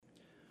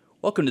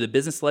Welcome to the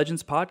Business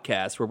Legends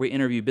Podcast, where we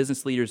interview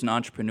business leaders and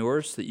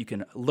entrepreneurs so that you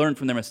can learn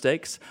from their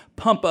mistakes,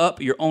 pump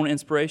up your own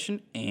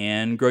inspiration,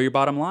 and grow your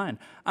bottom line.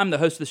 I'm the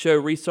host of the show,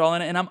 Reese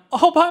Starlin, and I'm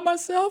all by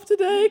myself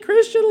today.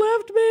 Christian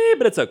left me,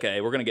 but it's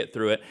okay. We're going to get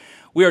through it.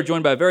 We are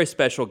joined by a very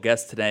special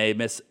guest today,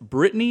 Miss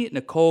Brittany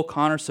Nicole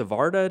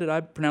Connor-Savarda. Did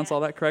I pronounce all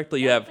that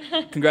correctly? You have,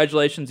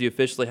 congratulations, you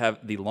officially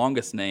have the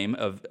longest name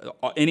of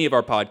any of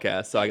our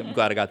podcasts, so I'm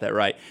glad I got that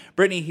right.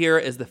 Brittany here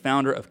is the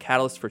founder of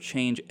Catalyst for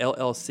Change,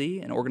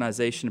 LLC, an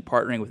organization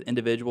partnering with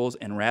individuals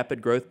and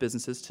rapid growth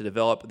businesses to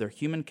develop their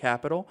human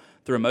capital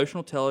through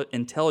emotional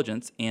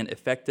intelligence and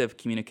effective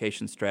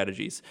communication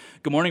strategies.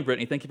 Good morning,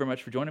 Brittany. Thank you very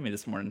much for joining me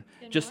this morning.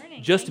 Good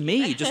morning. Just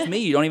me.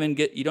 You don't even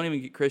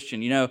get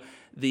Christian. You know,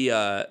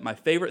 my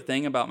favorite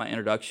thing about my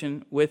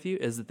introduction with you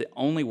is that the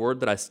only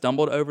word that I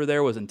stumbled over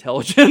there was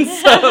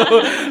intelligence.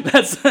 So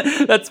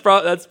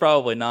that's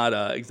probably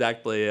not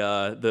exactly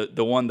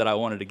the one that I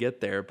wanted to get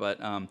there. But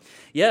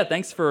yeah,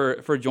 thanks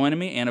for joining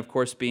me, and of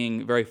course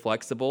being very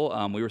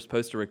flexible. We were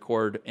supposed to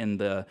record in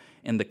the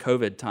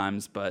COVID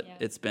times, but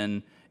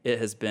it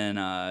has been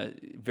a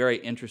very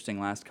interesting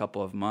last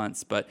couple of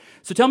months. But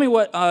so tell me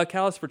what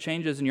Catalyst for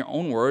Change is in your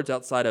own words,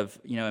 outside of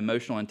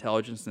emotional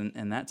intelligence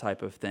and that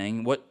type of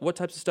thing. What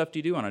types of stuff do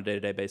you do on a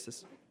day-to-day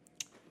basis?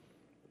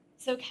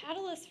 So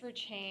Catalyst for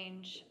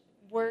Change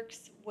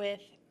works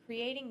with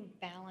creating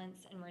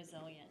balance and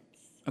resilience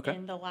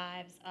in the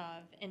lives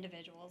of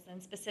individuals,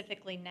 and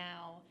specifically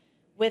now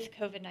with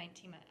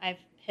COVID-19, I've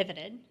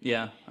pivoted.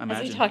 Yeah, I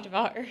imagine. As we talked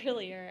about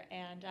earlier.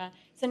 And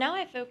so now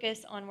I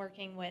focus on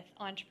working with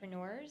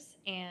entrepreneurs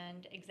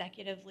and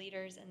executive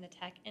leaders in the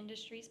tech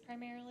industries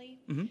primarily.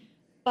 Mm-hmm.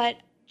 But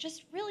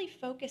just really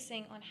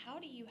focusing on how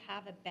do you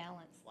have a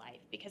balanced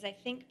life? Because I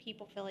think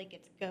people feel like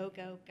it's go,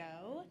 go,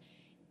 go.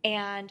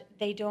 And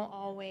they don't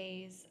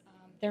always,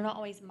 they're not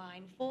always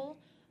mindful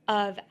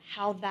of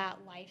how that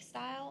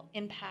lifestyle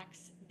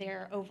impacts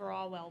their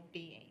overall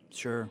well-being.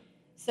 Sure.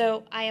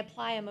 So I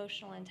apply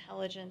emotional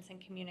intelligence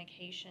and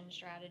communication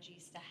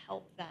strategies to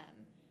help them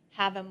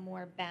have a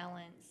more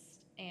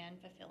balanced and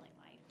fulfilling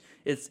life.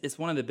 It's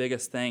one of the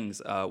biggest things.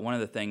 One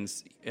of the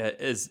things,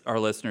 as our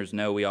listeners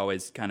know, we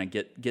always kind of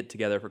get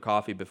together for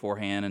coffee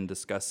beforehand and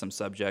discuss some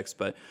subjects.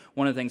 But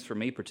one of the things for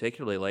me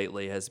particularly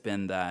lately has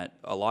been that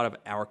a lot of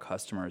our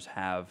customers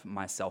have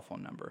my cell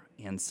phone number.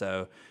 And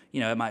so,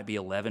 it might be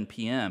 11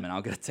 p.m. and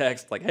I'll get a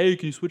text like, hey,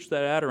 can you switch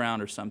that ad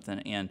around or something?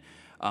 And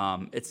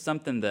it's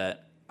something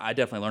that I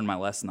definitely learned my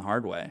lesson the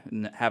hard way,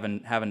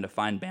 having to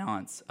find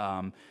balance.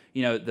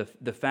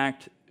 The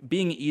fact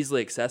being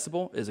easily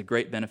accessible is a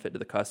great benefit to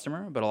the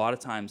customer, but a lot of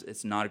times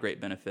it's not a great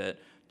benefit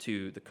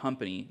to the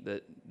company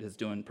that is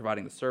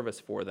providing the service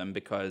for them,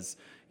 because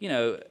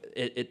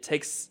it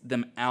takes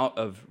them out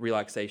of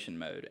relaxation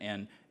mode,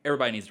 and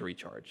everybody needs to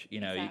recharge.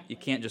 Exactly. You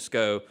can't just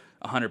go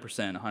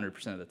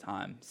 100% of the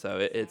time.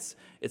 So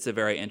it's a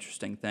very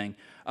interesting thing.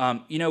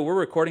 We're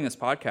recording this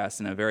podcast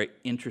in a very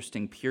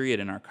interesting period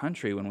in our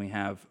country when we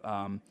have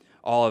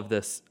all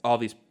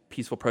these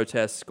peaceful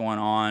protests going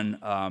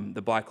on.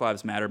 The Black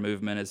Lives Matter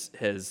movement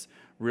has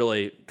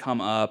really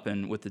come up,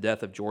 and with the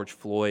death of George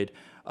Floyd,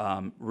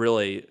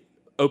 really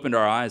opened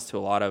our eyes to a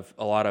lot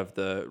of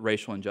the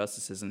racial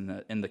injustices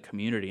in the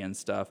community and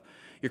stuff.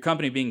 Your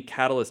company being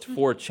Catalyst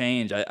for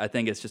Change, I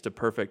think it's just a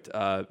perfect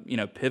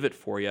pivot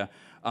for you.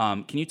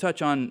 Can you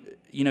touch on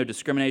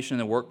discrimination in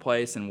the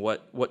workplace and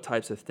what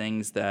types of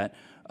things that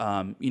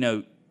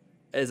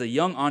as a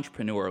young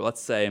entrepreneur,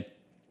 let's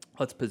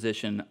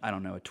position, I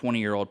don't know, a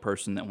 20-year-old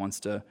person that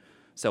wants to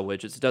sell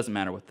widgets. It doesn't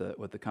matter what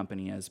the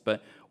company is,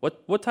 but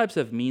what types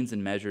of means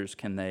and measures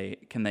can they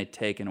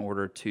take in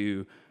order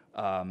to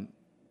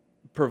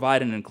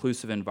provide an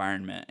inclusive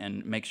environment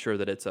and make sure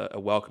that it's a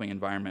welcoming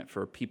environment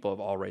for people of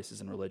all races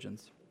and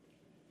religions?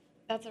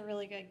 That's a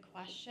really good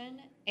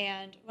question.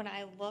 And when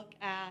I look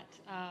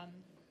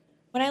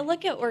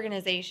at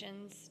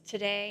organizations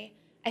today,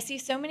 I see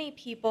so many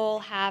people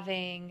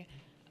having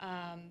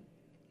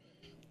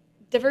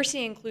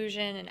diversity,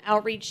 inclusion, and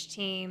outreach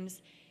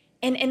teams,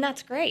 and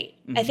that's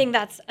great. Mm-hmm. I think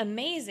that's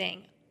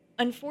amazing.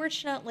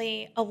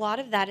 Unfortunately, a lot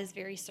of that is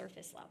very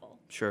surface level.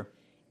 Sure.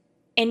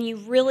 And you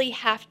really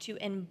have to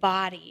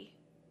embody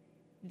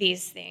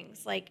these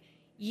things. Like,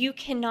 you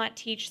cannot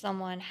teach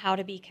someone how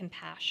to be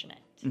compassionate.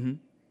 Mm-hmm.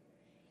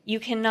 You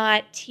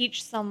cannot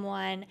teach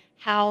someone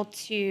how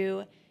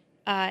to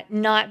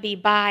not be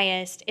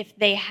biased if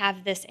they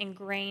have this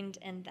ingrained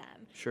in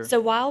them. Sure. So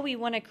while we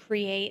want to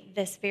create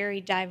this very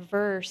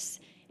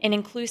diverse and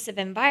inclusive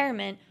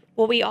environment,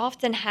 what we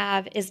often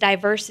have is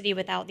diversity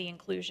without the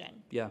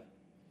inclusion. Yeah,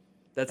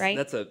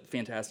 that's a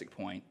fantastic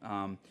point.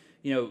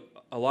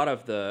 A lot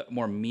of the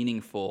more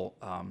meaningful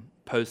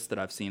posts that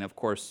I've seen, of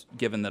course,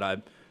 given that I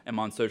am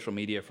on social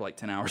media for like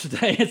 10 hours a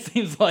day, it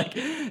seems like,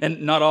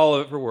 and not all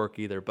of it for work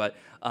either, but,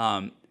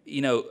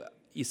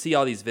 you see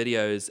all these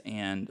videos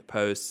and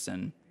posts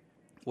and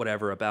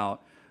whatever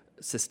about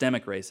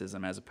systemic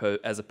racism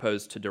as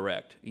opposed to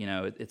direct.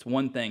 It's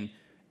one thing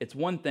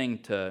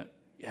to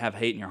have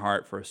hate in your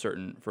heart for a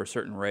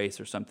certain race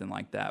or something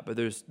like that, but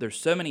there's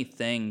so many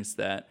things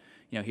that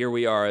here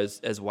we are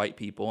as white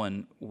people,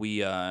 and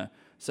we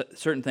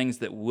certain things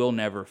that we'll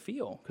never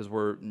feel because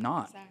we're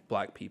not Exactly.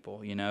 black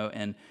people,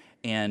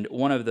 and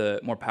one of the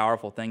more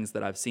powerful things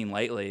that I've seen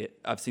lately,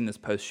 I've seen this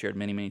post shared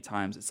many, many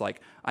times. It's like,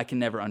 I can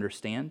never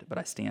understand, but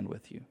I stand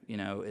with you.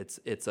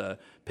 It's a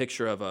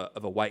picture of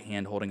a white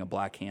hand holding a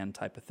black hand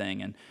type of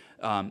thing.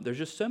 And there's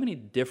just so many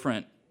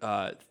different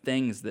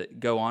things that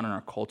go on in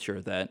our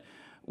culture that,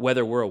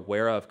 whether we're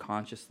aware of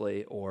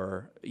consciously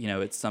or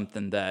it's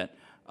something that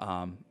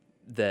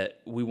that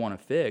we want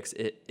to fix,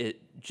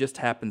 it just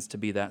happens to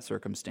be that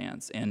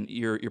circumstance. And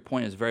your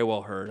point is very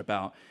well heard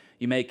about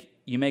you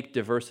make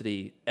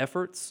diversity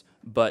efforts,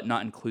 but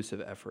not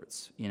inclusive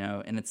efforts.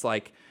 And it's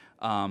like,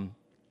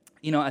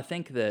 I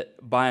think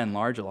that by and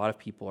large, a lot of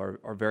people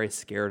are very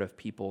scared of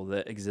people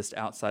that exist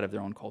outside of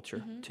their own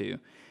culture too.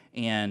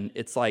 And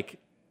it's like,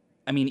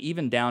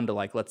 even down to,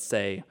 like, let's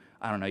say,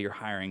 I don't know, you're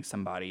hiring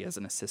somebody as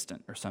an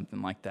assistant or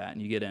something like that,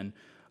 and you get in,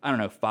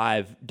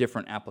 5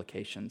 different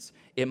applications.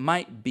 It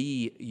might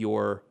be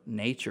your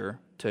nature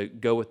to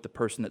go with the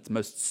person that's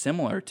most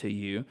similar to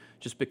you,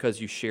 just because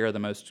you share the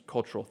most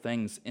cultural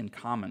things in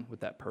common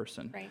with that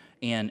person. Right.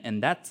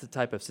 And that's the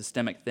type of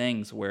systemic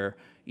things where,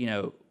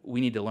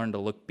 we need to learn to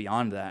look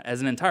beyond that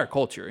as an entire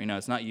culture.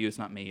 It's not you, it's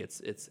not me,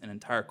 it's an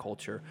entire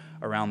culture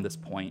around this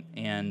point.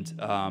 And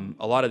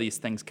a lot of these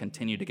things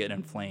continue to get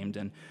inflamed.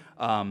 And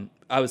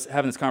I was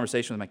having this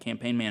conversation with my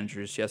campaign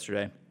manager just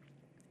yesterday,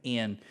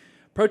 and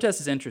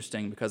protest is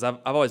interesting because I've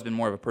always been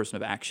more of a person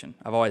of action.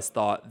 I've always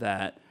thought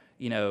that,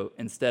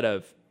 instead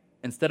of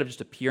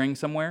just appearing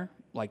somewhere,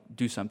 like,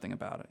 do something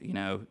about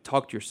it.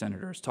 Talk to your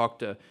senators,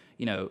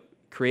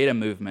 create a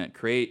movement,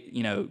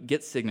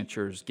 get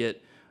signatures,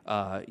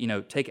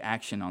 take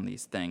action on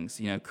these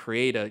things.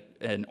 Create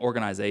an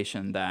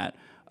organization that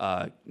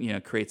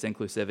creates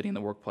inclusivity in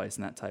the workplace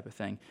and that type of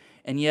thing.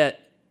 And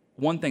yet,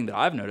 one thing that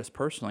I've noticed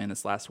personally in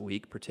this last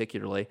week,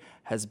 particularly,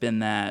 has been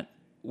that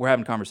we're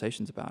having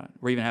conversations about it.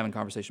 We're even having a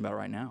conversation about it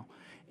right now.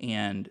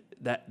 And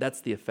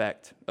that's the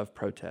effect of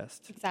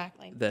protest.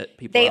 Exactly. That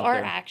people They out are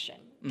there. action.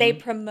 They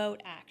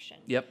promote action.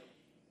 Yep.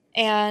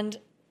 And,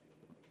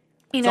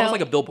 It's almost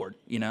like a billboard,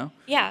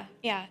 Yeah,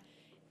 yeah.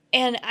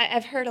 And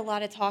I've heard a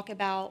lot of talk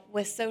about,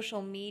 with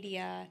social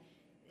media,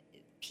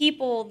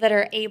 people that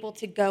are able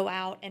to go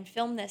out and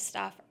film this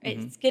stuff,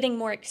 it's getting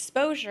more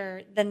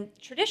exposure than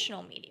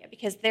traditional media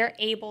because they're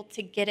able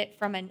to get it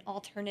from an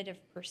alternative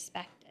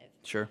perspective.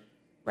 Sure.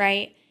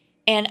 Right?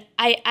 And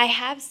I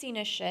have seen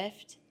a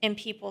shift in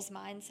people's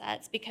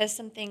mindsets because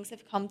some things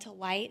have come to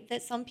light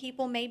that some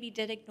people maybe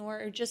did ignore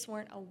or just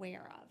weren't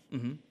aware of.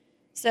 Mm-hmm.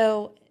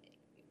 So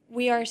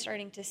we are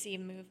starting to see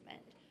movement.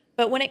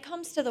 But when it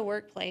comes to the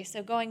workplace,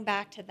 so going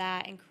back to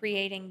that and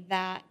creating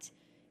that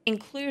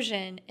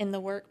inclusion in the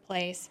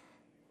workplace,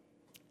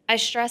 I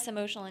stress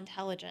emotional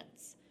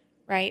intelligence,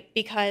 right?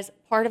 Because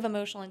part of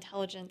emotional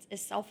intelligence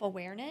is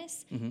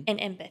self-awareness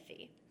and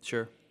empathy.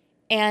 Sure.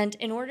 And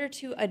in order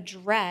to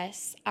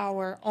address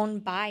our own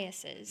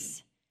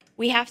biases,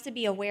 we have to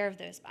be aware of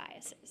those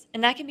biases.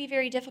 And that can be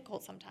very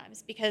difficult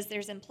sometimes because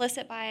there's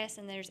implicit bias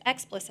and there's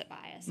explicit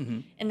bias.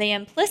 And the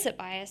implicit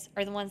bias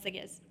are the ones that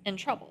get us in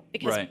trouble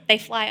because they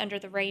fly under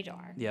the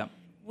radar. Yeah.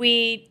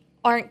 We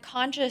aren't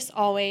conscious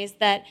always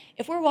that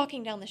if we're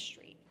walking down the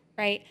street,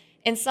 right,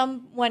 and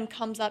someone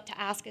comes up to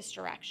ask us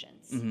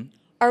directions,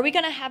 are we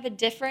going to have a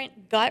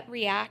different gut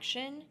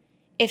reaction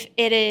if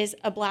it is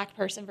a black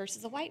person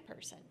versus a white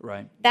person?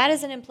 Right. That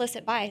is an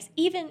implicit bias.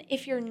 Even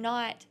if you're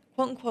not,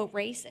 quote unquote,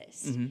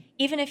 racist,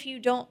 even if you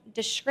don't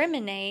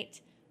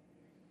discriminate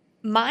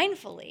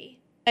mindfully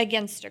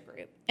against a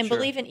group and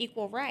believe in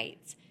equal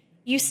rights,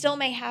 you still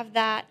may have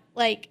that,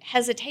 like,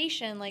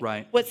 hesitation, like,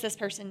 what's this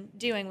person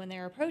doing when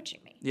they're approaching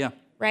me? Yeah.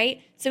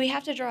 Right? So we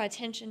have to draw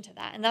attention to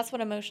that, and that's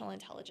what emotional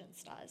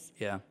intelligence does.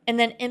 Yeah. And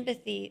then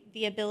empathy,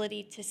 the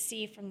ability to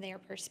see from their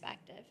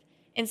perspective.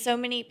 And so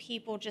many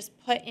people just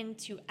put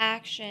into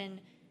action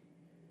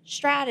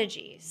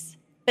strategies,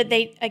 but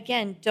they,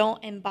 again,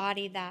 don't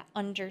embody that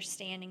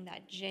understanding,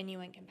 that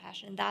genuine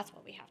compassion. And that's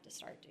what we have to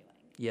start doing.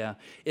 Yeah.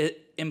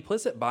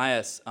 Implicit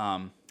bias,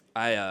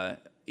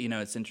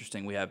 it's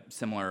interesting. We have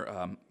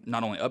similar,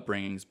 not only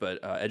upbringings,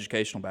 but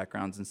educational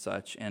backgrounds and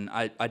such. And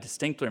I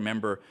distinctly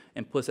remember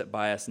implicit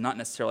bias, not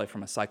necessarily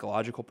from a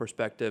psychological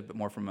perspective, but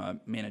more from a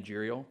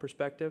managerial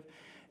perspective.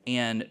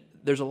 And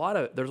there's a lot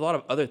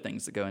of other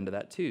things that go into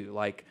that too.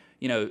 Like,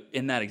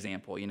 in that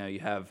example, you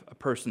have a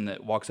person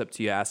that walks up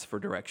to you, asks for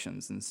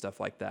directions and stuff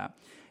like that.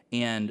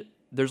 And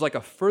there's like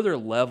a further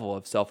level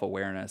of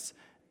self-awareness,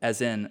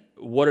 as in,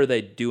 what are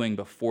they doing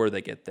before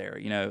they get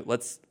there?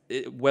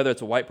 Whether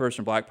it's a white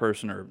person, black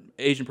person, or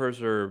Asian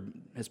person, or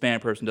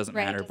Hispanic person, doesn't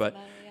matter. But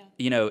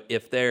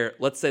if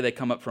let's say they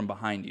come up from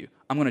behind you,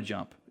 I'm going to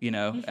jump.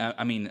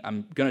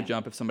 I'm going to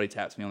jump if somebody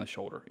taps me on the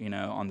shoulder,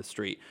 on the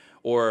street.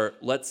 Or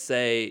let's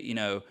say,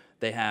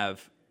 they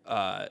have,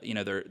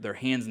 their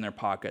hands in their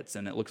pockets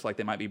and it looks like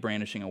they might be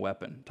brandishing a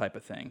weapon, type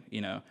of thing.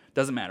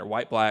 Doesn't matter,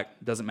 white,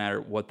 black, doesn't matter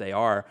what they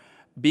are.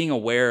 Being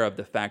aware of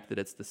the fact that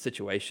it's the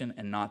situation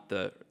and not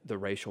the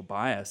racial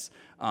bias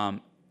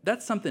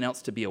that's something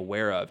else to be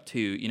aware of too.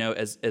 You know,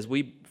 as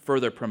we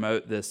further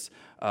promote this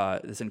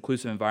this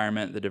inclusive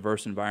environment, the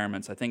diverse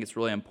environments, I think it's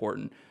really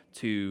important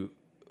to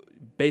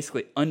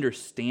basically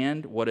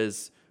understand what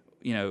is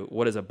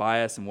a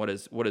bias and what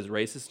is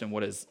racist and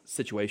what is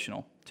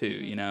situational too.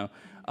 You know,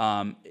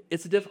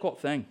 it's a difficult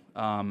thing.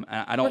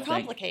 I don't We're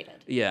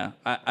complicated.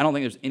 I don't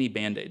think there's any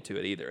Band-Aid to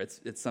it either.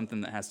 It's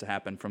something that has to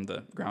happen from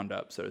the ground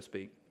up, so to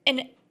speak.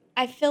 And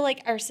I feel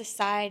like our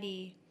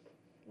society,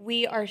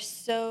 we are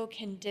so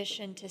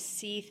conditioned to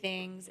see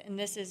things, and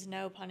this is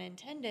no pun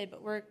intended,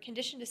 but we're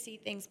conditioned to see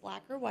things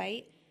black or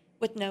white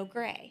with no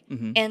gray.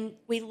 And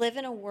we live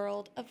in a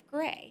world of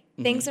gray.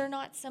 Things are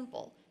not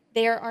simple.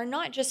 There are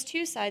not just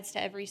two sides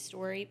to every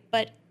story,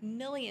 but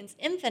millions,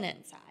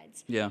 infinite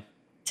sides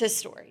to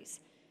stories.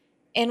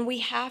 And we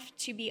have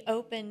to be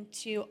open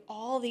to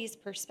all these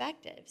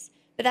perspectives.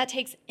 But that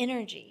takes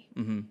energy.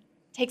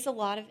 Takes a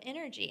lot of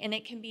energy, and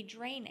it can be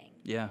draining.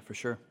 Yeah, for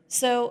sure.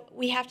 So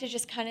we have to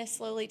just kind of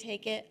slowly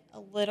take it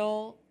a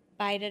little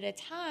bite at a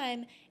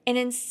time. And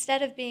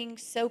instead of being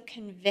so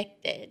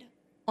convicted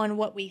on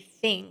what we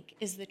think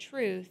is the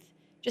truth,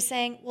 just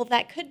saying, well,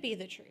 that could be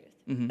the truth,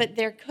 but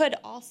there could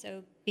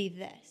also be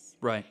this.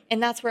 Right.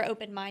 And that's where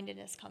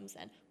open-mindedness comes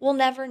in. We'll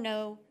never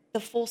know the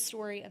full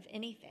story of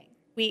anything.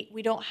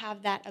 We don't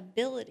have that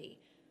ability.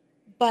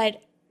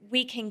 But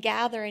we can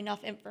gather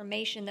enough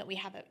information that we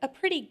have a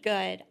pretty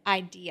good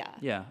idea.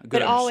 Yeah, a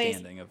good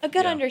understanding of a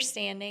good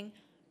understanding,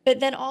 but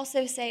then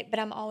also say, but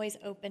I'm always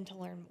open to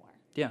learn more.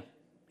 Yeah,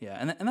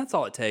 and that's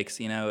all it takes.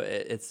 You know,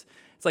 it's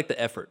like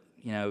the effort.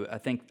 You know, I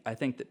think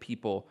that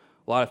a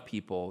lot of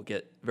people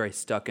get very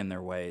stuck in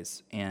their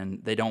ways,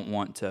 and they don't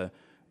want to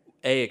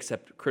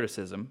accept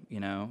criticism. You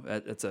know,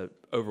 it's a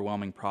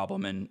overwhelming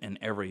problem in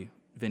every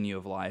venue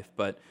of life.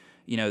 But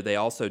you know, they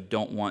also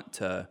don't want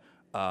to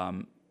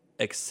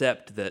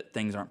accept that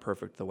things aren't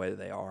perfect the way that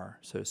they are,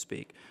 so to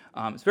speak.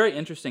 It's very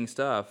interesting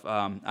stuff.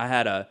 I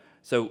had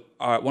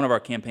one of our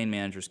campaign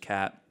managers,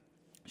 Kat,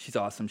 she's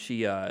awesome.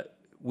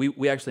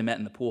 We actually met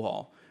in the pool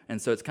hall,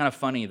 and so it's kind of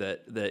funny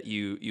that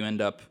you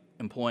end up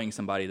employing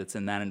somebody that's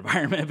in that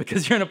environment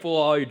because you're in a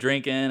pool hall, you're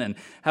drinking and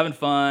having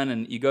fun,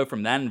 and you go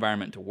from that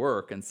environment to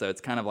work, and so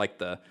it's kind of like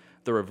the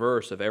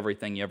reverse of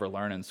everything you ever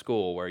learn in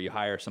school, where you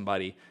hire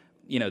somebody,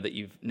 you know, that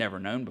you've never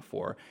known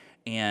before.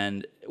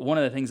 And one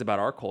of the things about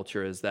our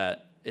culture is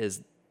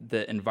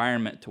the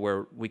environment to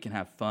where we can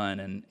have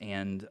fun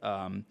and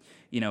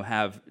you know,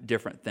 have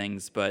different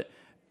things. But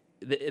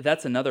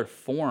that's another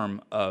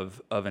form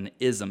of an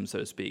ism, so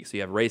to speak. So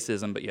you have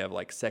racism, but you have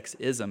like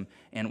sexism.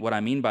 And what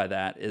I mean by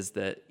that is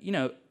that, you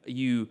know,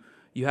 you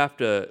have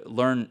to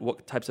learn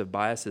what types of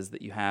biases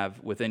that you have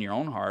within your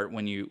own heart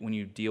when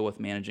you deal with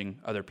managing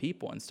other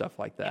people and stuff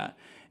like that.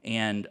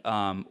 And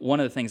one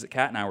of the things that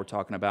Kat and I were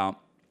talking about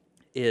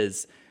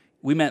is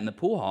we met in the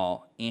pool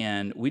hall,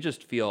 and we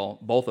just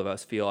both of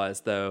us feel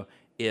as though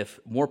if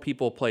more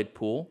people played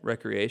pool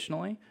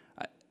recreationally,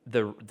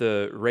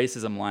 the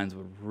racism lines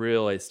would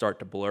really start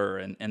to blur,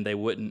 and they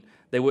wouldn't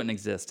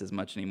exist as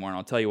much anymore. And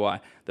I'll tell you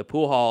why. The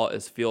pool hall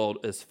is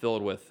filled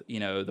with, you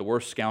know, the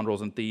worst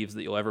scoundrels and thieves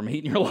that you'll ever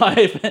meet in your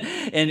life,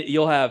 and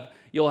you'll have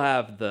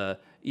the,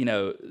 you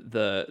know,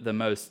 the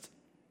most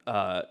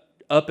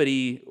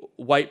uppity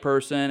white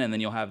person, and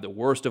then you'll have the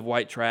worst of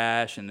white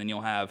trash, and then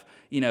you'll have,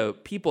 you know,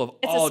 people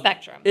of a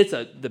spectrum. It's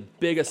the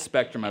biggest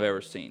spectrum I've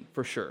ever seen,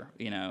 for sure,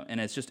 you know, and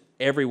it's just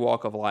every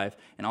walk of life,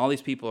 and all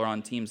these people are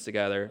on teams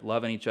together,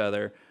 loving each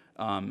other,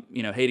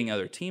 you know, hating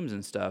other teams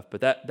and stuff,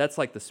 but that's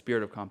like the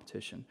spirit of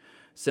competition.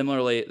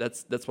 Similarly,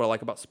 that's what I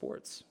like about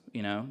sports.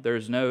 You know,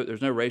 there's no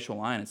racial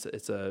line.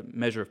 It's a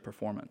measure of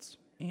performance,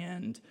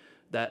 and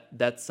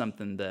that's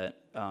something that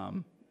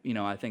you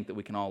know, I think that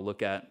we can all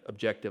look at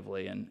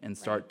objectively and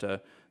start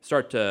to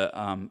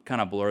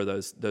kind of blur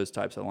those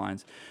types of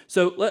lines.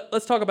 So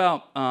let's talk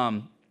about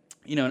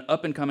you know, an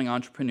up and coming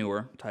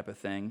entrepreneur type of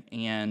thing.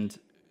 And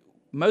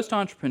most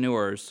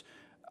entrepreneurs,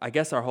 I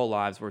guess our whole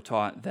lives, we're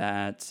taught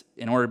that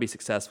in order to be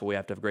successful, we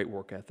have to have great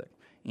work ethic.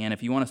 And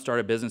if you want to start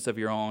a business of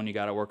your own, you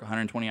got to work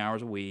 120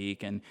 hours a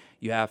week, and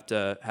you have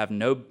to have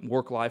no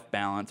work-life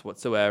balance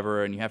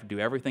whatsoever, and you have to do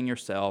everything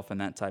yourself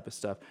and that type of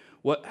stuff.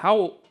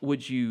 How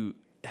would you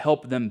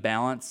help them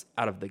balance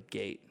out of the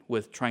gate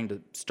with trying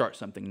to start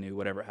something new,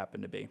 whatever it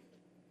happened to be?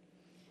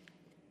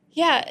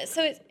 Yeah,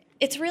 so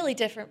it's really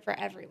different for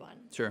everyone.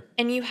 Sure.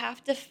 And you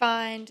have to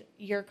find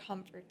your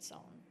comfort zone.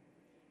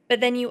 But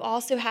then you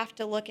also have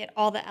to look at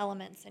all the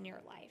elements in your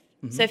life.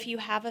 Mm-hmm. So if you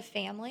have a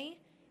family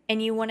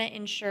and you want to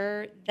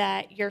ensure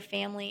that your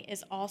family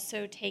is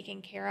also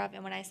taken care of,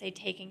 and when I say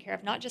taken care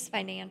of, not just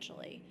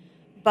financially,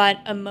 but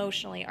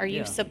emotionally, are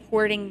you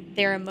supporting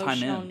their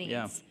emotional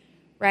needs,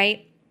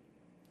 right?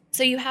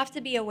 So you have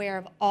to be aware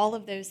of all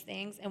of those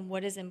things and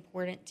what is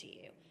important to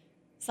you.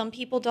 Some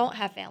people don't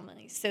have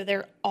families, so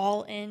they're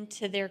all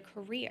into their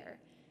career.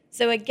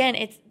 So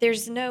again,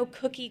 there's no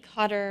cookie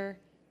cutter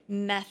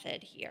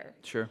method here.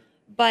 Sure.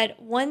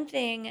 But one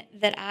thing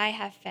that I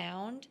have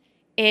found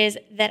is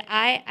that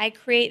I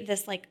create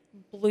this like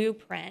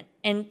blueprint,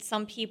 and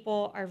some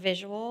people are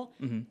visual.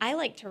 I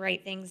like to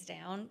write things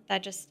down.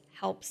 That just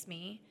helps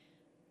me.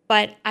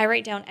 But I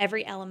write down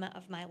every element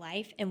of my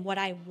life and what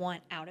I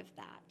want out of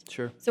that.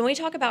 Sure. So when we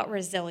talk about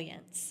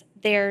resilience,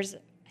 there's,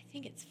 I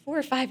think it's 4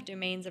 or 5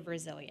 domains of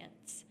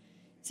resilience.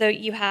 So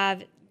you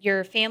have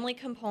your family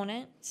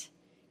component,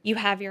 you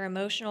have your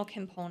emotional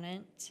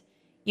component,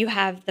 you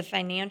have the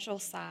financial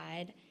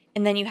side,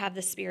 and then you have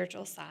the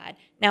spiritual side.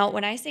 Now,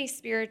 when I say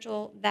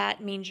spiritual,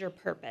 that means your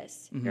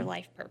purpose, your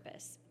life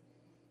purpose.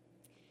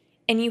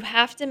 And you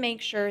have to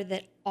make sure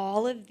that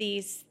all of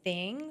these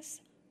things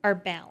are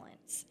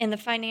balanced. And the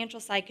financial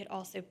side could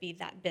also be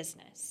that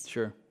business.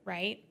 Sure.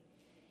 Right?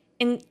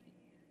 And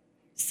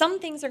some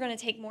things are going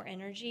to take more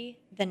energy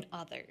than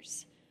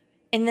others.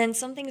 And then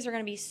some things are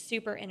going to be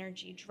super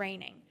energy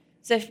draining.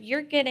 So if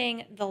you're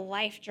getting the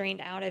life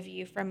drained out of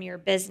you from your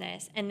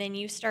business, and then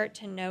you start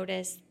to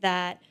notice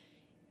that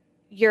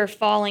you're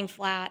falling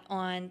flat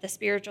on the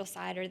spiritual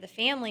side or the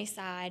family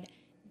side,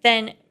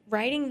 then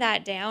writing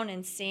that down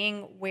and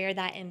seeing where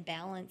that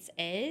imbalance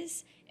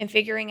is and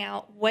figuring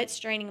out what's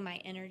draining my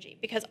energy.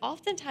 Because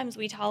oftentimes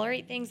we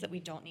tolerate things that we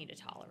don't need to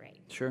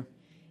tolerate. Sure.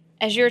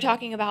 As you were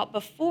talking about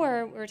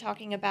before, we were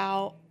talking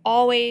about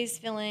always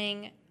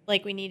feeling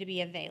like we need to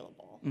be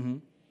available.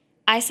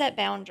 I set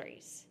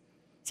boundaries.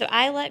 So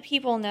I let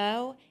people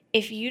know,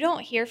 if you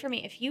don't hear from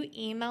me, if you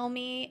email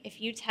me,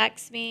 if you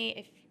text me,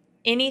 if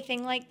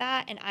anything like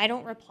that, and I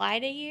don't reply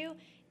to you,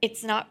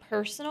 it's not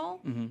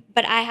personal,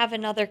 but I have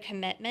another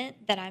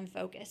commitment that I'm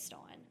focused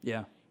on.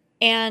 Yeah.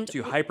 And so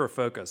you hyper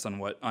focus on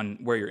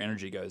where your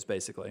energy goes,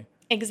 basically.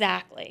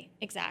 Exactly.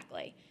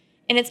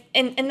 And it's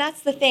and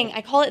that's the thing.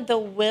 I call it the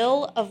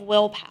will of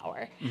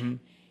willpower.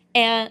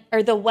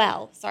 Or the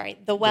well of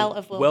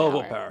willpower. Well of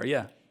willpower,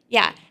 yeah.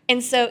 Yeah.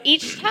 And so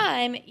each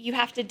time you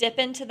have to dip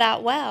into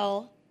that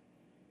well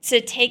to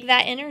take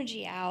that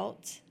energy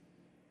out.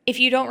 If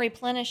you don't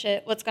replenish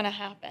it, what's going to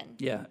happen?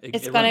 Yeah,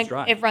 it runs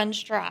dry. It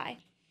runs dry.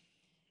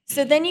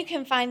 So then you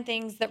can find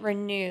things that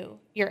renew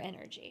your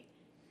energy.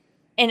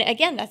 And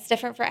again, that's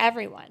different for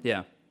everyone.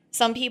 Yeah.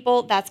 Some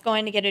people, that's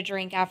going to get a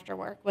drink after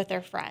work with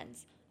their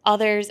friends.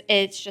 Others,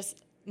 it's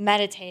just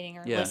meditating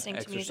or listening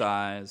to music.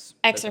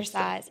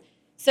 Exercise.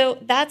 So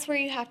that's where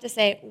you have to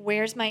say,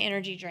 where's my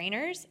energy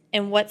drainers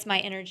and what's my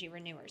energy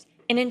renewers?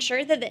 And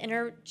ensure that the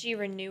energy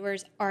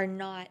renewers are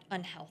not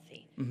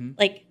unhealthy.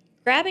 Like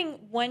grabbing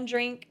 1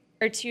 drink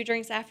or 2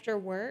 drinks after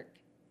work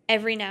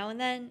every now and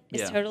then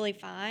is totally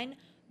fine.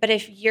 But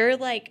if you're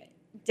like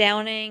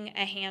downing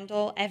a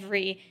handle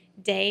every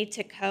day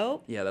to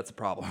cope, that's a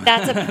problem.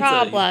 That's a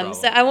problem.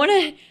 So I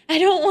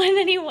don't want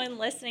anyone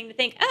listening to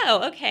think,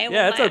 oh, okay.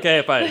 Well, it's okay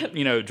if I,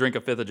 drink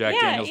a 5th of Jack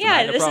Daniels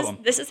tonight. No problem.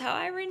 This is how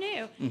I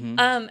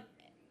renew.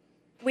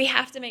 We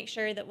have to make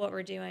sure that what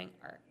we're doing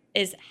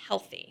is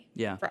healthy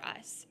for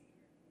us.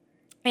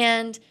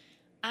 And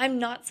I'm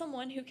not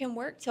someone who can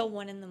work till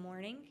 1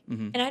 a.m,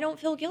 and I don't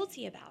feel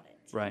guilty about it.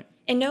 Right.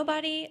 And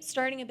nobody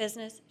starting a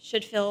business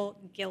should feel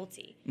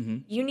guilty.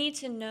 You need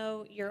to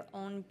know your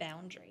own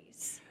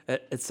boundaries.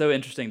 It's so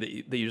interesting that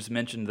you just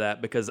mentioned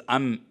that, because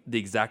I'm the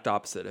exact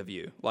opposite of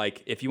you.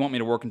 Like, if you want me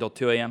to work until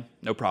 2 a.m.,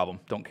 no problem,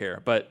 don't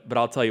care. But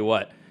I'll tell you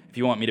what, if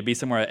you want me to be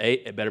somewhere at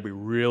 8, it better be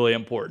really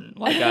important.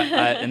 Like,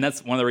 and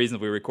that's one of the reasons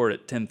we record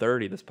at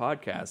 10:30 this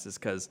podcast, is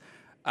because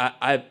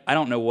I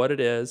don't know what it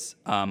is.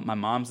 My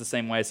mom's the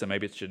same way, so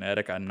maybe it's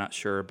genetic. I'm not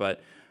sure,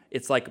 but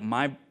it's like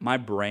my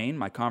brain,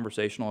 my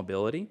conversational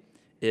ability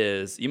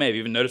is, you may have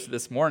even noticed it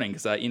this morning,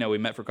 because we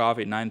met for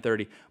coffee at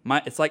 9:30.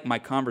 It's like my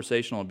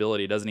conversational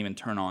ability doesn't even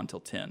turn on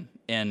until 10,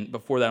 and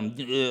before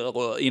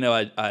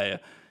that, I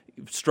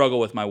struggle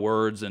with my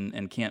words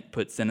and can't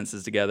put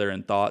sentences together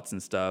and thoughts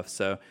and stuff.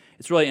 So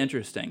it's really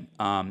interesting.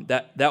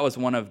 That was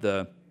one of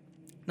the,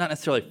 not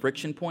necessarily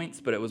friction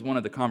points, but it was one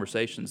of the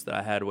conversations that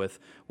I had with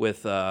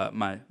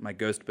my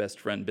ghost best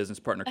friend, business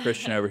partner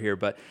Christian over here.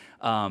 But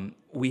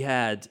we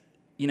had,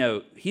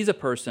 he's a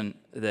person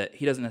that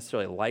he doesn't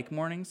necessarily like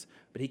mornings,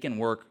 but he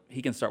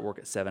can start work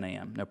at 7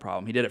 a.m. no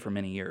problem. He did it for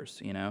many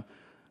years.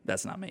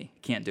 That's not me.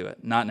 Can't do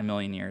it. Not in a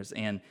million years.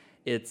 And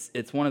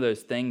it's one of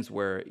those things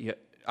where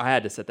I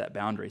had to set that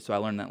boundary. So I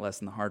learned that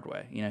lesson the hard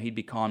way. He'd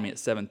be calling me at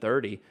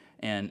 7:30,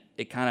 and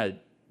it kind of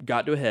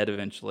got to a head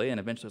eventually, and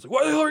eventually I was like,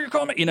 "What the hell are you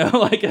calling me?"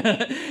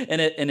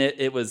 And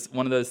it was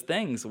one of those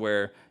things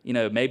where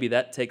maybe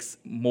that takes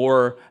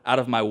more out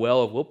of my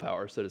well of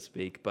willpower, so to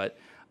speak. But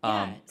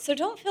so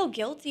don't feel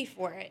guilty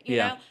for it. You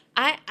know,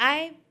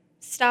 I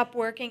stop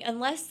working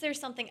unless there's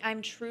something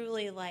I'm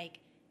truly like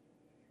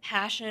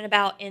passionate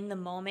about in the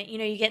moment. You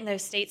get in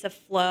those states of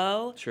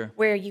flow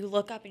where you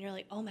look up and you're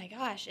like, oh my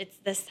gosh, it's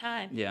this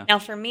time. Yeah. Now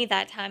for me,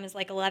 that time is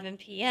like 11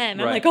 p.m.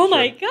 I'm like, oh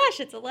my gosh,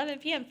 it's 11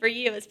 p.m. For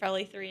you, it's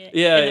probably 3 in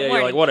the morning.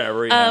 You're like,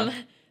 whatever.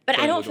 But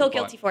I don't feel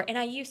guilty for it, and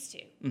I used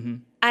to.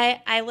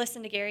 I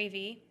listen to Gary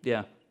Vee.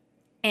 Yeah.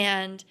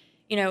 And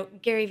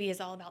Gary Vee is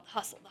all about the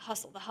hustle, the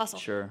hustle, the hustle.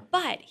 Sure.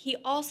 But he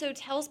also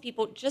tells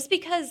people, just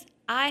because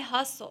I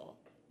hustle,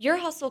 your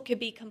hustle could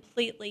be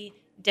completely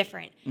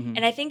different. Mm-hmm.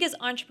 And I think as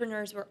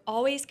entrepreneurs, we're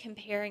always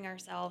comparing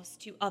ourselves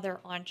to other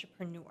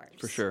entrepreneurs.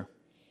 For sure.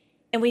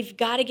 And we've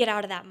got to get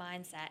out of that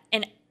mindset.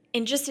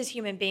 And just as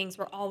human beings,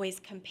 we're always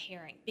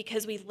comparing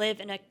because we live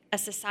in a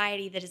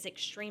society that is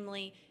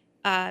extremely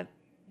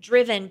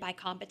driven by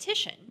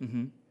competition.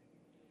 Mm-hmm.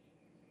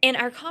 And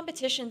our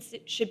competition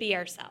should be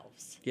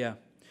ourselves. Yeah.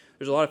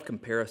 There's a lot of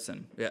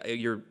comparison. Yeah,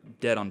 you're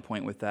dead on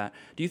point with that.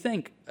 Do you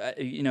think,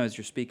 as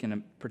you're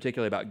speaking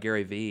particularly about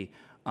Gary Vee,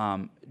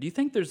 do you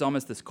think there's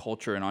almost this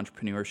culture in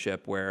entrepreneurship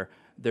where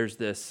there's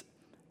this,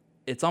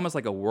 it's almost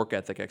like a work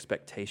ethic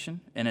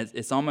expectation, and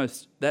it's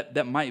almost,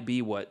 that might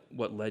be what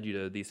led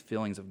you to these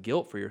feelings of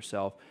guilt for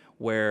yourself,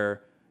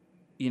 where,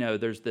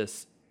 there's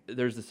this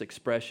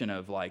expression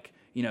of like,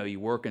 you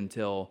work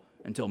until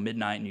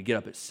midnight and you get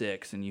up at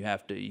 6 and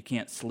you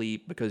can't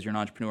sleep because you're an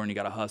entrepreneur and you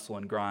got to hustle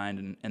and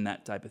grind and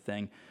that type of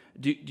thing.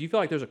 Do you feel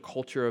like there's a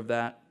culture of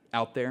that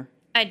out there?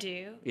 I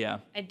do. Yeah.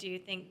 I do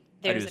think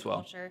there's a well.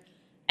 culture.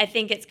 I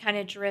think it's kind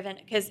of driven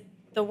because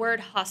the word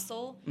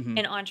hustle Mm-hmm.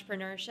 and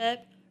entrepreneurship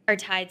are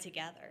tied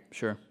together.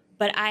 Sure.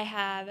 But I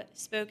have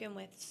spoken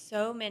with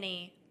so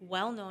many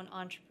well-known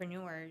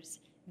entrepreneurs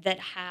that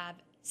have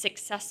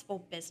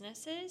successful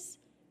businesses,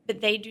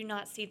 but they do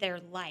not see their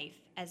life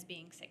as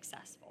being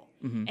successful.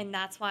 Mm-hmm. And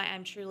that's why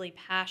I'm truly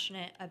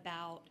passionate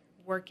about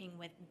working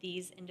with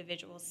these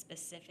individuals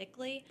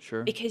specifically.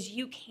 Sure. Because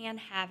you can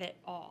have it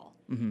all.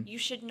 Mm-hmm. You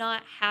should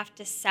not have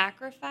to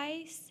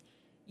sacrifice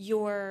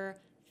your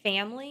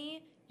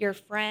family, your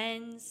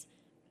friends.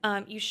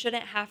 You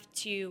shouldn't have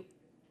to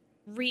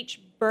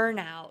reach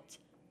burnout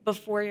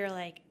before you're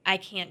like, I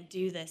can't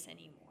do this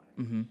anymore.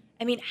 Mm-hmm.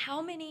 I mean,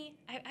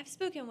 I've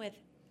spoken with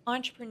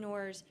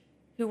entrepreneurs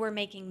who were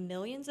making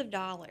millions of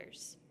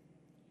dollars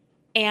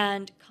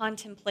and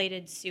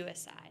contemplated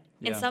suicide.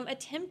 Yeah. And some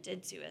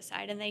attempted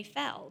suicide and they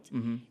failed.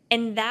 Mm-hmm.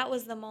 And that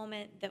was the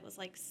moment that was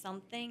like,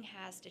 something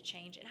has to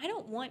change. And I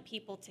don't want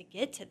people to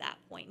get to that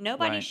point.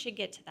 Nobody Right. should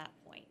get to that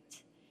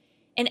point.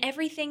 And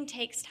everything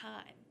takes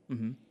time.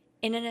 Mm-hmm.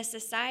 And in a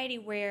society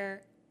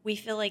where we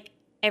feel like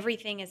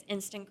everything is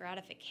instant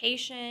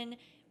gratification,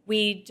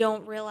 we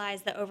don't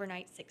realize that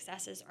overnight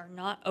successes are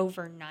not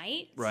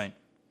overnight. Right.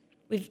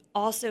 We've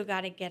also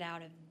got to get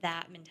out of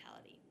that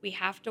mentality. We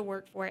have to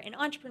work for it. And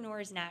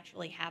entrepreneurs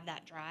naturally have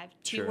that drive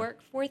to Sure.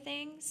 work for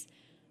things.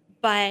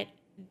 But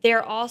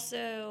they're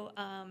also,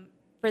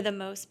 for the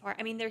most part,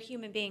 I mean, they're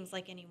human beings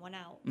like anyone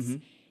else. Mm-hmm.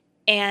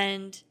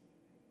 And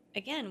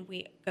again,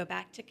 we go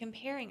back to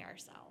comparing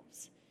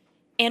ourselves.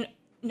 And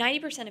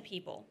 90% of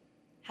people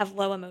have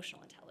low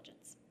emotional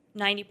intelligence.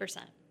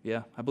 90%.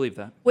 Yeah, I believe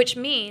that. Which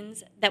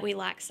means that we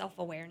lack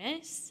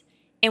self-awareness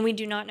and we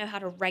do not know how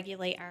to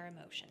regulate our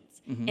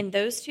emotions. Mm-hmm. And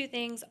those two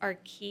things are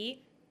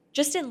key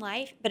just in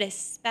life, but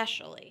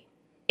especially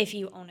if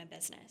you own a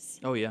business.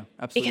 Oh, yeah,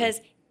 absolutely.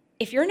 Because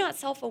if you're not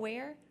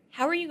self-aware,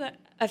 how are you going to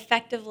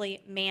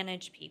effectively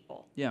manage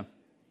people? Yeah.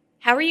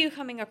 How are you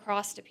coming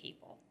across to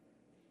people?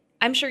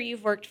 I'm sure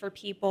you've worked for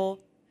people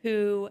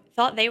who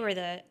thought they were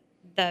the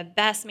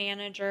best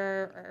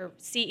manager or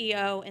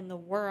CEO in the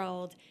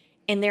world,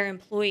 and their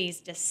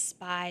employees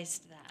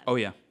despised them. Oh,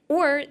 yeah.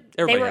 Or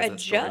Everybody they were has a that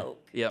story.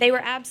 joke. Yep. They were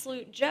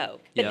absolute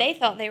joke, but Yep. they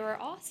thought they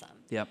were awesome.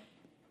 Yep.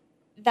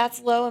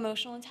 That's low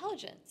emotional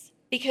intelligence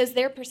because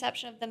their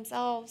perception of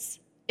themselves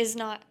is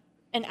not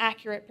an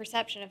accurate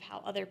perception of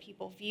how other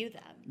people view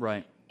them.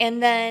 Right.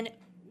 And then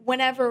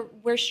whenever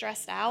we're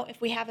stressed out,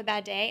 if we have a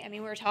bad day, I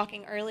mean, we were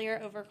talking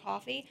earlier over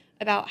coffee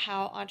about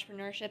how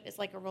entrepreneurship is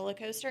like a roller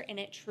coaster, and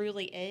it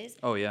truly is.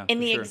 Oh, yeah. In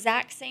for the sure.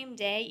 exact same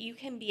day, you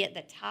can be at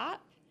the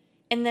top,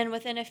 and then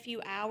within a few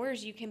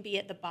hours, you can be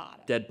at the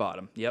bottom. Dead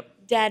bottom.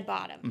 Yep. Dead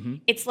bottom. Mm-hmm.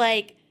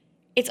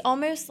 It's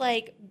almost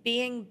like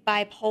being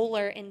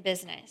bipolar in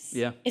business.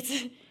 Yeah.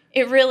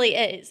 It really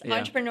is. Yeah.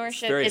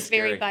 Entrepreneurship very is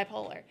very scary.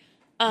 bipolar.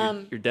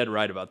 You're dead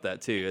right about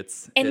that too.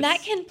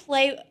 That can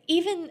play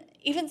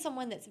even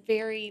someone that's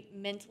very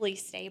mentally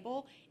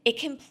stable. It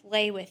can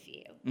play with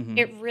you. Mm-hmm.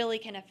 It really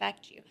can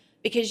affect you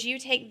because you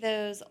take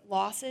those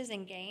losses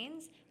and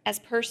gains as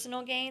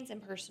personal gains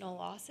and personal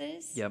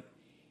losses. Yep.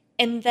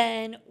 And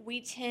then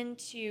we tend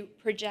to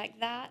project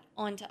that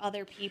onto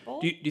other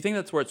people. Do you think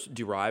that's where it's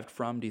derived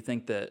from? Do you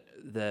think that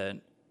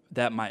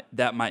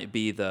might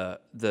be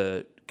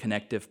the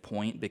connective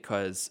point?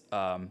 Because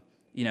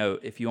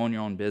if you own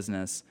your own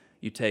business,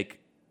 you take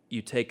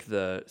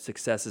the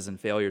successes and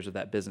failures of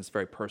that business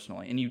very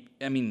personally,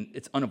 and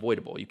it's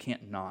unavoidable. You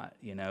can't not,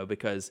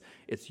 because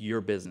it's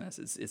your business.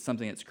 It's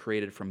something that's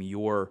created from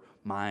your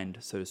mind,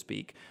 so to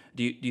speak.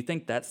 Do you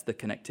think that's the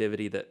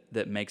connectivity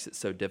that makes it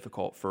so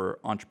difficult for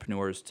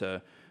entrepreneurs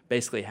to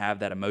basically have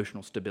that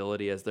emotional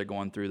stability as they're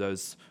going through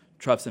those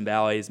troughs and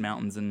valleys,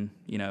 mountains, and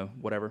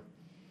whatever?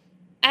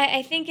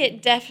 I think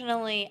it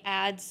definitely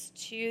adds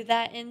to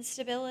that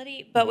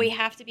instability, but we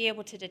have to be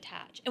able to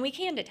detach. And we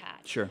can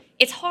detach. Sure.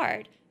 It's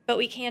hard, but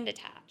we can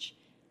detach.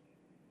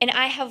 And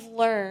I have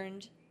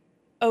learned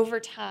over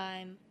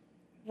time,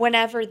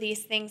 whenever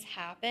these things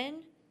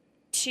happen,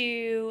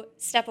 to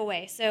step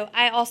away. So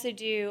I also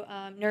do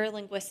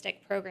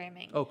neurolinguistic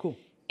programming. Oh, cool.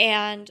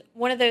 And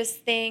one of those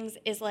things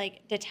is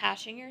like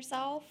detaching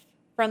yourself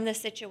from the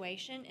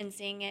situation and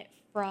seeing it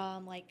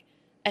from like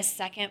a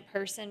second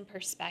person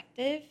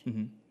perspective.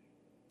 Mm-hmm.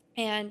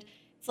 And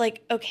it's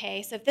like,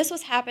 okay, so if this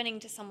was happening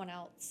to someone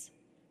else,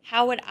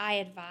 how would I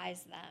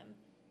advise them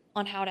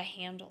on how to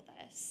handle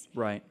this?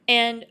 Right.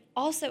 And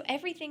also,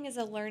 everything is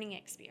a learning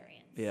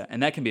experience. Yeah,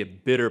 and that can be a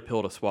bitter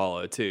pill to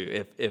swallow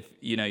too. If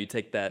you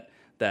take that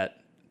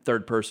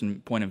third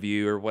person point of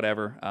view or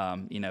whatever,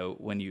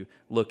 when you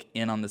look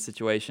in on the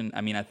situation.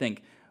 I mean, I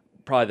think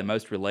probably the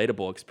most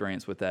relatable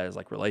experience with that is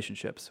like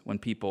relationships. When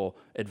people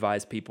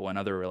advise people in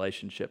other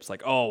relationships,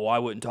 like, oh, well, I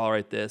wouldn't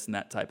tolerate this and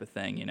that type of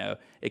thing.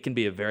 It can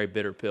be a very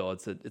bitter pill.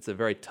 It's a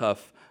very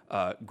tough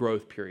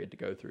growth period to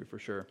go through for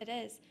sure. It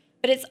is,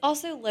 but it's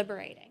also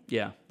liberating.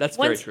 Yeah, that's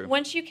very true.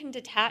 Once you can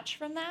detach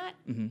from that,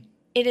 mm-hmm.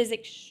 it is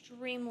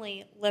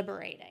extremely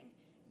liberating.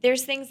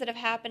 There's things that have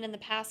happened in the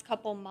past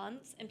couple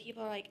months, and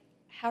people are like,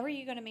 how are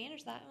you going to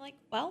manage that? I'm like,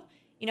 well,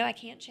 I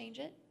can't change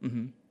it,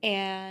 mm-hmm.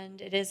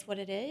 and it is what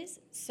it is.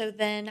 So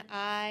then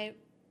I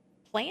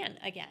plan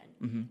again.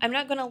 Mm-hmm. I'm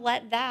not going to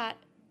let that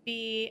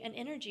be an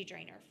energy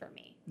drainer for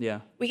me.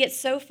 Yeah. We get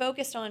so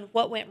focused on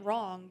what went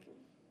wrong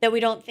that we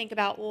don't think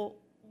about, well,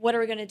 what are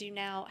we going to do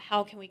now?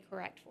 How can we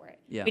correct for it?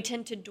 Yeah. We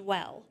tend to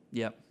dwell.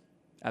 Yep.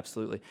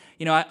 Absolutely.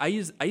 I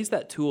use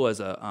that tool as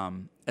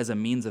a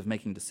means of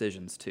making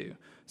decisions too.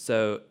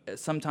 So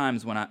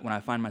sometimes when I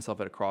find myself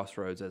at a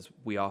crossroads, as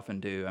we often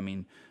do, I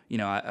mean,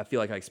 I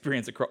feel like I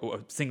experience a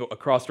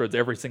crossroads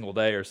every single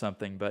day or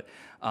something. But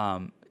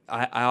I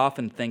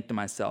often think to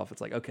myself,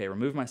 it's like, okay,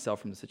 remove myself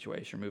from the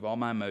situation, remove all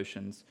my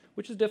emotions,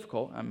 which is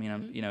difficult. I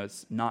mean,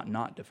 it's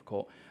not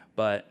difficult,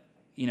 but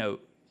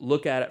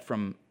look at it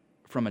from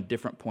a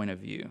different point of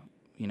view.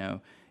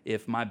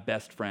 If my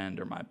best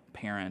friend or my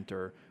parent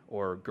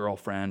or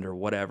girlfriend or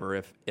whatever,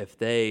 if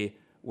they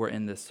were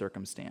in this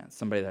circumstance,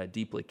 somebody that I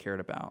deeply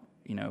cared about,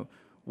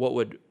 what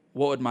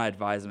would my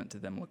advisement to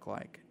them look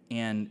like?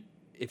 And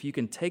if you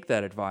can take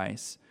that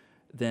advice,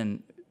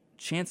 then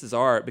chances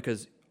are,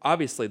 because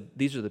obviously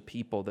these are the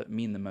people that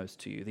mean the most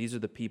to you. These are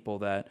the people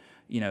that,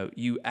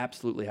 you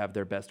absolutely have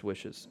their best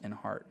wishes in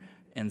heart.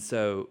 And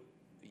so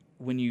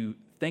when you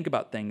think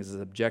about things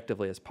as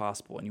objectively as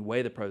possible and you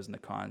weigh the pros and the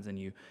cons and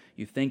you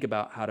think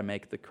about how to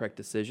make the correct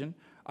decision,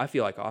 I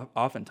feel like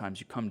oftentimes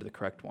you come to the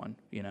correct one,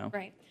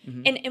 Right.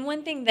 Mm-hmm. And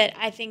one thing that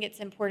I think it's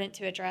important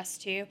to address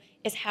too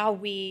is how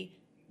we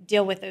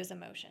deal with those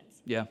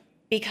emotions. Yeah.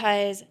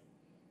 Because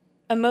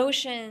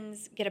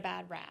emotions get a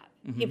bad rap.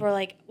 Mm-hmm. People are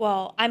like,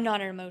 well, I'm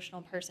not an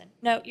emotional person.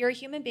 No, you're a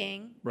human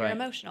being. Right. You're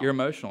emotional. You're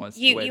emotional. It's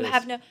You the way it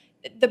have is. no...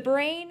 The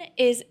brain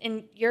is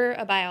you're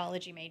a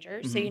biology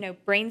major, Mm-hmm. so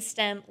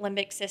brainstem,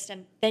 limbic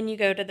system, then you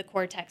go to the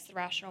cortex, the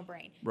rational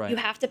brain. Right. You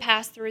have to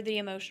pass through the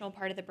emotional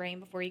part of the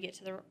brain before you get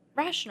to the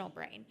rational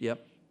brain.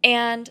 Yep.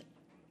 And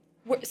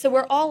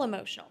we're all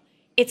emotional.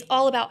 It's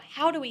all about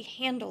how do we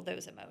handle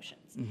those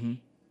emotions. Mm-hmm.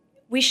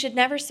 We should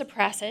never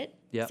suppress it.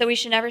 Yep. So we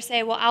should never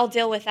say, well, I'll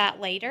deal with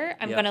that later.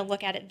 I'm Yep. going to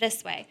look at it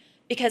this way.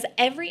 Because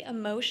every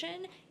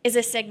emotion is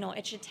a signal.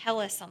 It should tell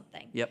us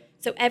something. Yep.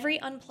 So every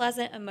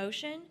unpleasant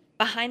emotion,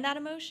 behind that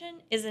emotion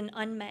is an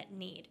unmet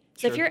need.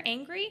 So if Sure. you're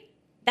angry,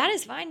 that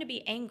is fine to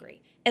be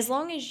angry. As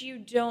long as you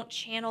don't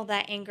channel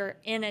that anger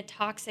in a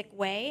toxic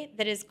way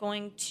that is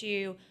going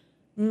to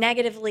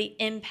negatively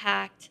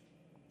impact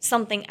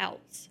something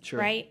else, Sure.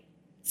 right?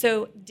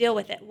 So deal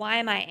with it. Why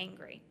am I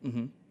angry?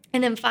 Mm-hmm.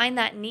 And then find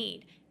that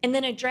need. And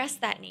then address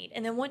that need.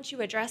 And then once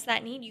you address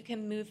that need, you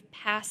can move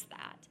past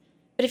that.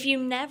 But if you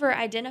never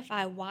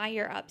identify why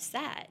you're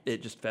upset,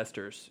 It just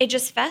festers. it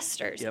just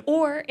festers. Yep.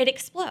 Or it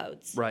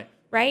explodes. Right.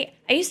 Right?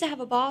 I used to have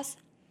a boss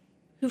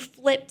who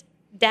flipped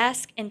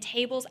desk and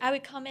tables. I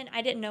would come in,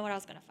 I didn't know what I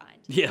was going to find.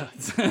 Yeah.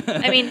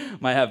 I mean,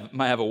 might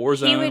have a war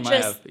zone. he would might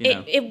just,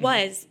 have,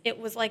 it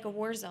was like a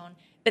war zone.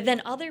 But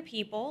then other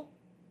people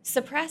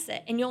suppress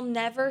it, and you'll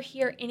never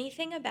hear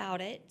anything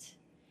about it.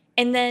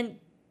 And then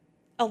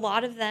a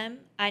lot of them,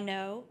 I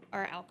know,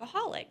 are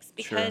alcoholics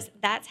because Sure.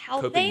 that's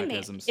how Coping they manage.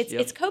 mechanisms. It's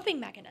Yep. it's coping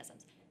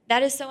mechanisms.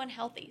 That is so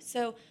unhealthy.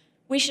 So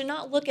we should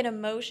not look at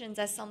emotions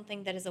as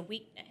something that is a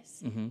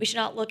weakness. Mhm. We should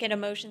not look at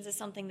emotions as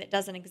something that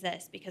doesn't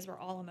exist because we're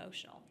all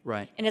emotional.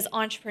 Right. And as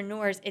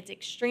entrepreneurs, it's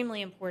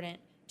extremely important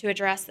to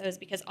address those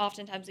because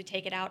oftentimes we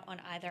take it out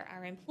on either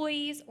our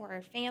employees or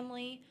our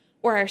family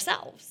or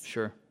ourselves.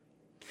 Sure.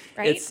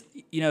 Right? It's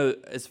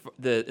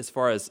as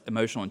far as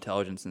emotional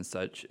intelligence and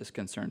such is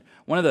concerned.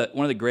 One of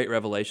the great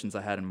revelations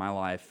I had in my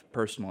life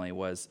personally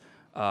was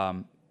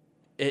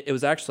it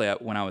was actually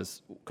when I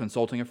was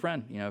consulting a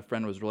friend. A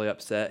friend was really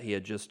upset. He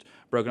had just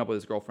broken up with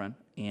his girlfriend,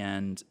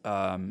 and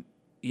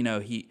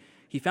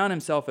he found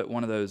himself at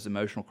one of those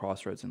emotional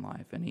crossroads in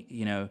life, and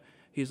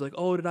he's like,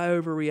 "Oh, did I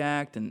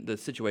overreact?" And the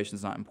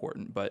situation's not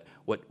important, but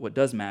what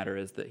does matter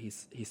is that he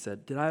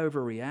said, "Did I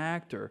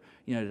overreact, or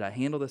did I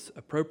handle this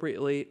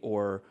appropriately,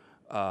 or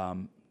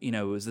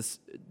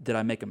did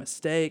I make a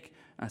mistake?"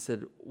 And I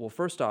said, "Well,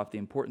 first off, the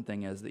important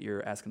thing is that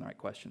you're asking the right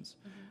questions.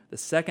 Mm-hmm. The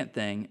second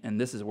thing,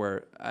 and this is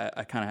where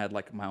I kind of had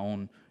like my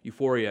own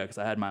euphoria because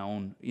I had my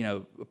own,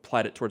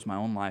 applied it towards my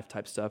own life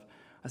type stuff.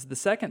 I said, the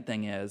second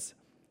thing is,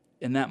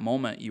 in that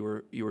moment, you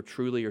were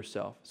truly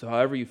yourself. So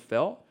however you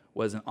felt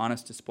was an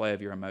honest display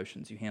of your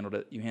emotions. You handled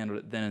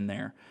it then and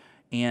there.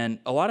 And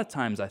a lot of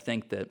times I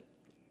think that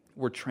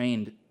we're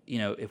trained,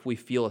 if we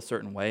feel a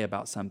certain way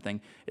about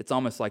something, it's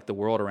almost like the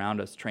world around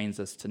us trains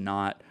us to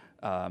not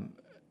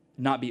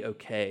be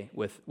okay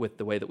with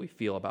the way that we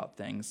feel about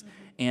things. Mm-hmm.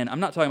 And I'm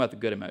not talking about the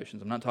good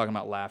emotions. I'm not talking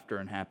about laughter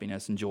and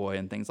happiness and joy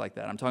and things like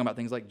that. I'm talking about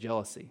things like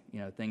jealousy,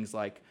 things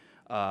like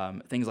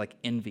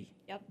envy,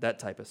 yep. That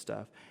type of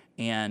stuff.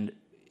 And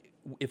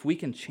if we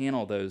can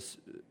channel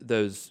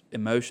those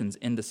emotions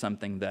into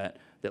something that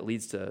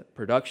leads to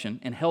production,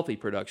 and healthy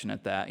production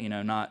at that,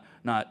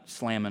 not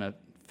slamming a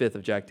fifth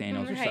of Jack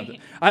Daniels or something.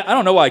 I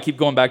don't know why I keep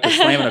going back to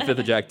slamming a fifth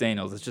of Jack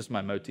Daniels. It's just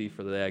my motif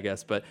for the day, I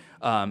guess. But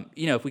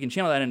if we can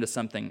channel that into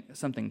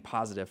something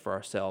positive for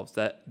ourselves,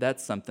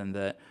 that's something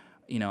that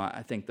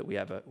I think that we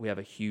have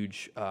a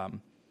huge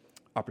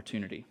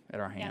opportunity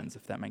at our hands,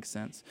 if that makes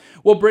sense.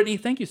 Well, Brittany,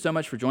 thank you so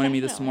much for joining me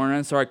this morning.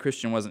 I'm sorry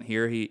Christian wasn't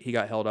here. He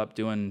got held up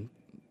doing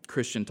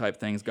Christian type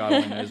things. God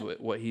only knows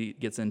what he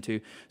gets into.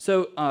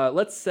 So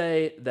let's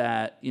say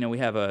that we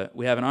have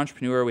an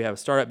entrepreneur, we have a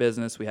startup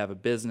business, we have a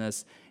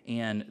business,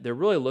 and they're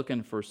really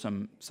looking for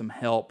some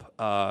help,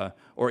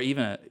 or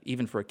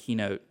even for a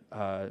keynote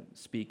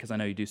speak, because I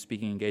know you do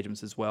speaking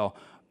engagements as well.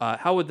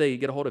 How would they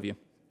get a hold of you?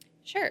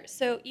 Sure.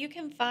 So you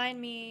can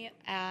find me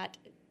at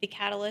the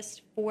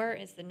Catalyst 4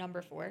 is the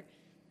number 4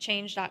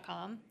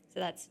 change.com. So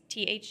that's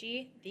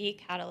THE, the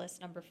Catalyst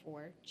number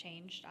 4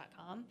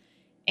 change.com.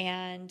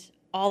 And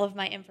all of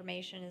my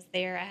information is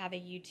there. I have a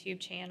YouTube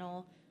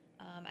channel.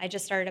 I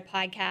just started a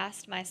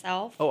podcast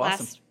myself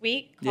last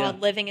week called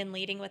Living and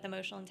Leading with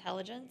Emotional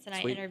Intelligence, and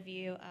Sweet. I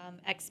interview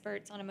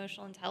experts on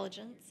emotional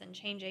intelligence and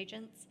change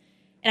agents.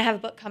 And I have a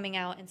book coming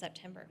out in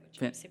September,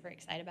 which I'm super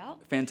excited about.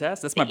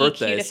 Fantastic! That's my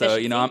birthday, so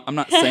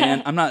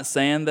I'm not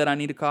saying that I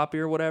need a copy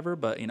or whatever,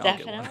 but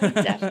definitely, I'll get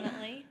one.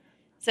 Definitely.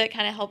 So it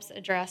kind of helps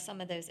address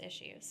some of those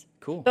issues.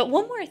 Cool. But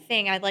one more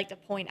thing I'd like to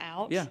point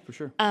out. Yeah, for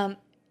sure.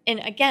 And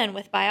again,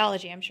 with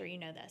biology, I'm sure you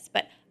know this,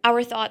 but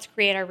our thoughts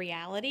create our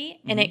reality,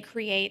 and it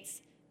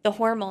creates the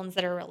hormones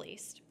that are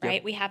released, right?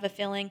 Yep. We have a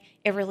feeling,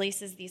 it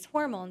releases these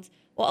hormones.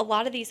 Well, a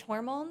lot of these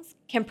hormones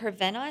can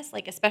prevent us,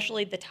 like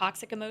especially the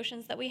toxic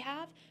emotions that we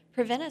have,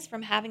 prevent us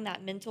from having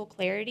that mental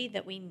clarity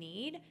that we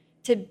need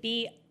to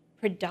be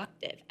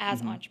productive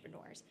as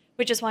entrepreneurs,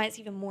 which is why it's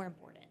even more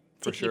important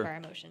to keep our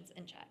emotions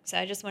in check. So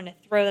I just want to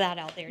throw that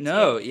out there too.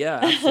 No,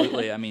 yeah,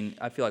 absolutely. I mean,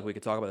 I feel like we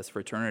could talk about this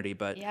for eternity,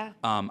 but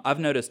I've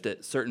noticed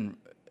that certain,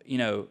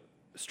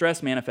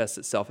 stress manifests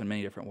itself in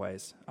many different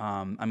ways.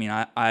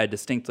 I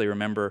distinctly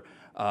remember,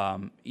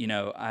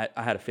 I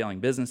had a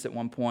failing business at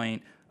one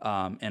point,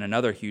 and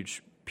another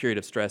huge period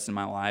of stress in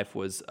my life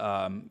was,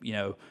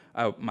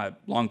 my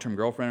long-term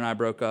girlfriend and I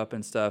broke up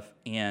and stuff,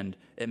 and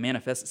it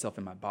manifests itself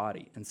in my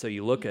body. And so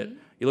you look at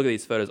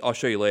these photos. I'll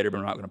show you later, but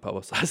I'm not going to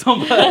publicize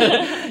them.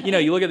 But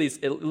you look at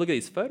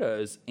these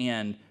photos,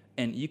 and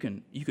you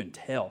can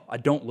tell I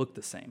don't look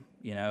the same.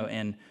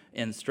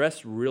 And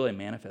stress really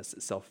manifests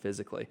itself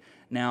physically.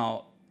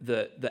 Now,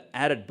 the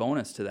added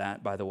bonus to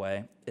that, by the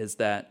way, is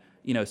that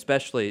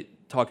especially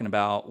talking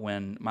about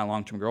when my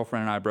long-term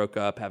girlfriend and I broke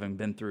up, having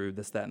been through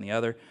this, that, and the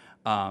other.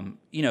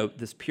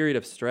 This period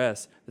of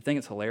stress, the thing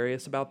that's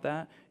hilarious about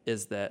that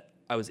is that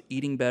I was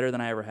eating better than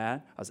I ever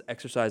had. I was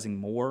exercising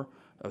more.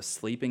 I was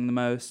sleeping the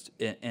most.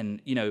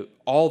 And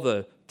all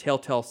the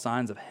telltale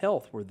signs of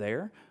health were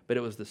there, but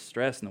it was the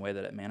stress and the way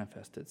that it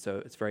manifested.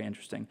 So it's very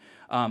interesting.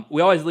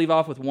 We always leave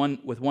off with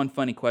one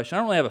funny question. I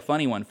don't really have a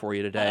funny one for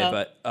you today,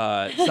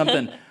 but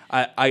something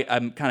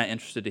I'm kind of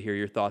interested to hear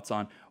your thoughts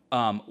on.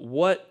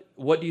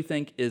 What do you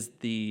think is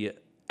the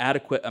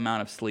adequate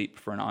amount of sleep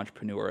for an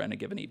entrepreneur in a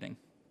given evening?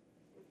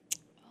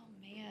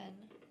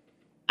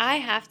 I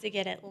have to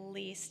get at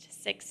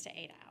least 6 to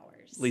 8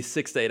 hours. At least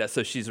 6 to 8 hours.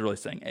 So she's really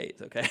saying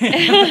 8,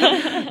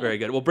 okay? Very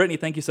good. Well, Brittany,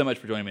 thank you so much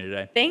for joining me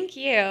today. Thank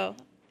you.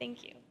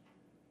 Thank you.